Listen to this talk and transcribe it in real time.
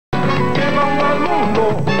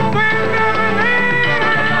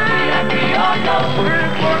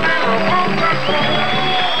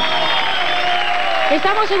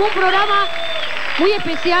Estamos en un programa muy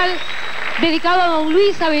especial dedicado a don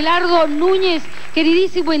Luis Abelardo Nuñez,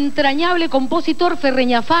 queridísimo, entrañable compositor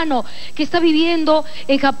ferreñafano que está viviendo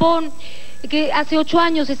en Japón, que hace 8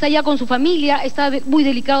 años está allá con su familia, está muy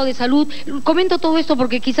delicado de salud. Comento todo esto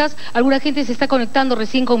porque quizás alguna gente se está conectando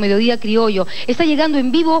recién con Mediodia Criollo. Está llegando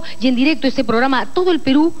en vivo y en directo este programa a todo el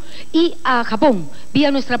Perú y a Japón, vía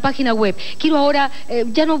nuestra página web. Quiero ahora,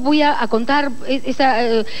 ya no voy a contar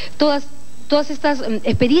todas estas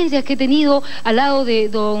experiencias que he tenido al lado de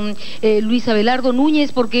don Luis Abelardo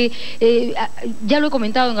Nuñez, porque ya lo he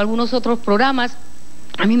comentado en algunos otros programas.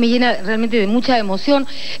 A mí me llena realmente de mucha emoción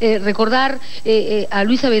recordar a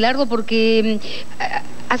Luis Abelardo, porque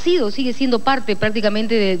sigue siendo parte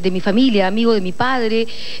prácticamente de mi familia, amigo de mi padre,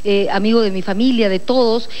 amigo de mi familia, de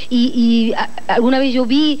todos, y alguna vez yo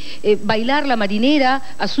vi bailar la marinera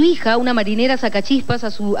a su hija, una marinera sacachispas,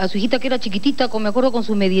 a su hijita que era chiquitita, me acuerdo, con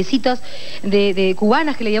sus mediecitas de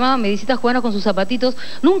cubanas, que le llamaban mediecitas cubanas, con sus zapatitos.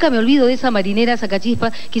 Nunca me olvido de esa marinera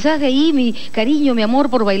sacachispas. Quizás de ahí mi cariño, mi amor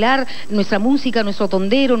por bailar nuestra música, nuestro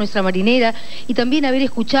tondero, nuestra marinera, y también haber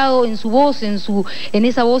escuchado en su voz, en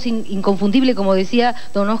esa voz inconfundible, como decía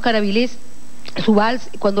don Oscar Avilés, su vals,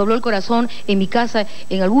 Cuando Habló el Corazón, en mi casa,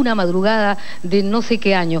 en alguna madrugada de no sé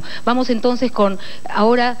qué año. Vamos entonces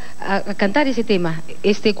ahora a cantar ese tema,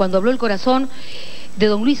 Cuando Habló el Corazón, de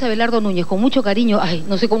don Luis Abelardo Nuñez, con mucho cariño. Ay,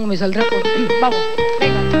 no sé cómo me saldrá. Vamos,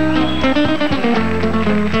 venga.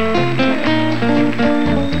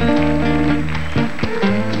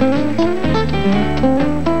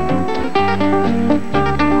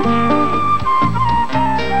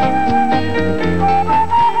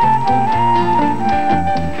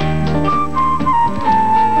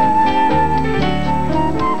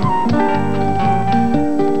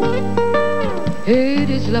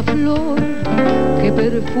 Eres la flor que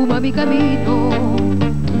perfuma mi camino,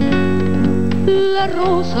 la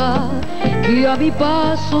rosa que a mi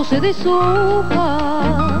paso se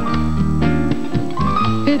deshoja.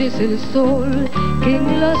 Eres el sol que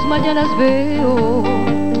en las mañanas veo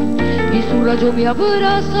y su rayo me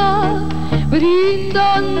abraza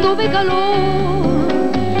brindándome calor.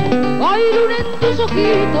 Hay luna en tus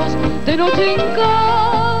ojitos de noche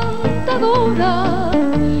encantadora,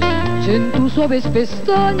 y en tus suaves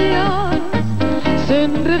pestañas se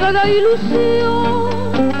enreda la ilusión.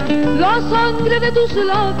 La sangre de tus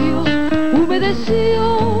labios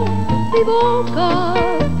humedeció mi boca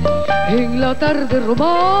en la tarde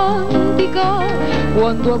romántica,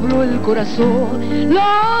 cuando habló el corazón.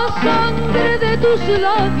 La sangre de tus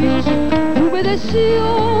labios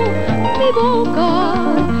humedeció mi boca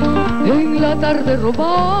en la tarde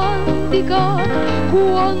romántica,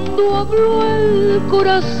 cuando habló el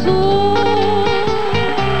corazón.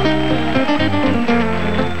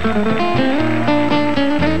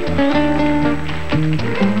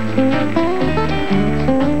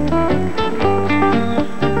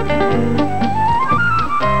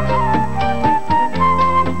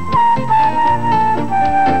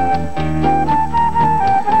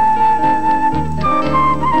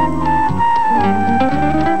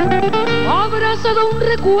 Abrazado a un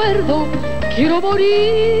recuerdo, quiero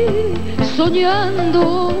morir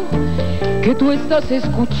soñando que tú estás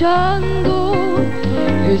escuchando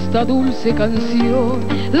esta dulce canción.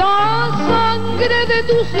 La sangre de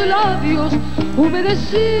tus labios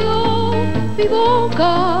humedeció mi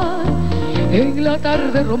boca en la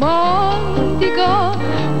tarde romántica,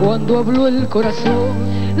 cuando habló el corazón.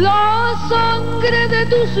 La sangre de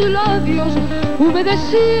tus labios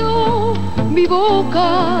humedeció mi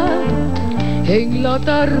boca en la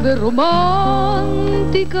tarde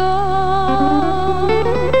romántica,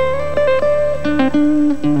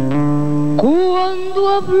 cuando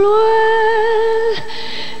habló el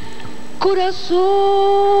corazón.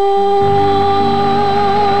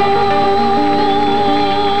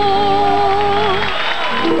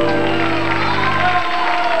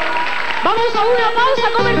 Vamos a una pausa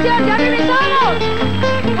comercial, ya regresamos.